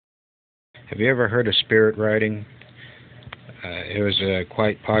Have you ever heard of spirit writing? It was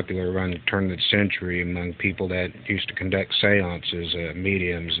quite popular around the turn of the century among people that used to conduct séances,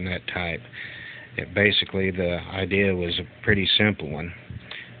 mediums, and that type. Basically, the idea was a pretty simple one,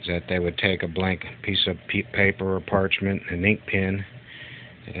 is that they would take a blank piece of paper or parchment, an ink pen,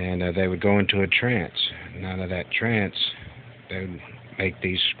 and they would go into a trance. And out of that trance, they would make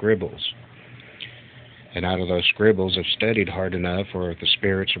these scribbles. And out of those scribbles, if studied hard enough, or if the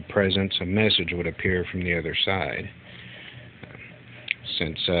spirits were present, a message would appear from the other side.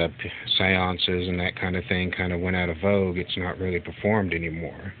 Since seances and that kind of thing kind of went out of vogue, it's not really performed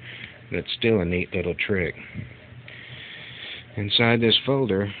anymore. But it's still a neat little trick. Inside this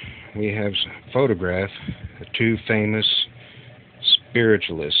folder, we have a photograph of two famous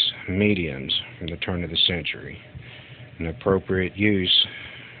spiritualists, mediums from the turn of the century. An appropriate use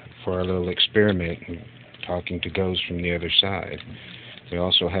for our little experiment talking to ghosts from the other side. We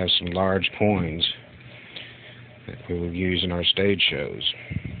also have some large coins that we will use in our stage shows.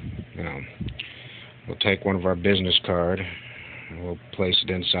 Now, we'll take one of our business cards and we'll place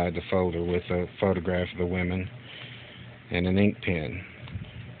it inside the folder with a photograph of the women and an ink pen,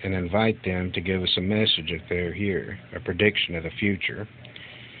 and invite them to give us a message if they're here, a prediction of the future.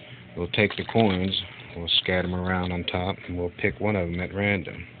 We'll take the coins, we'll scatter them around on top, and we'll pick one of them at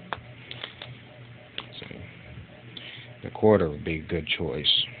random. So, the quarter would be a good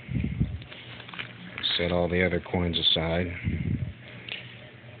choice. Set all the other coins aside.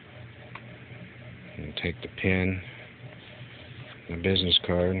 And take the pen, the business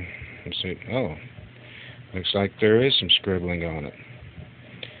card, and say, oh, looks like there is some scribbling on it.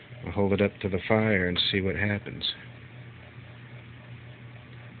 I'll hold it up to the fire and see what happens.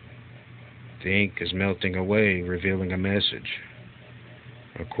 The ink is melting away, revealing a message.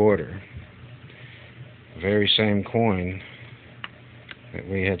 A quarter. The very same coin that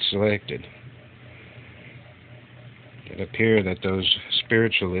we had selected. It appeared that those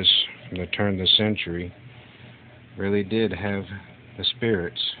spiritualists from the turn of the century really did have the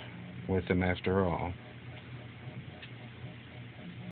spirits with them after all.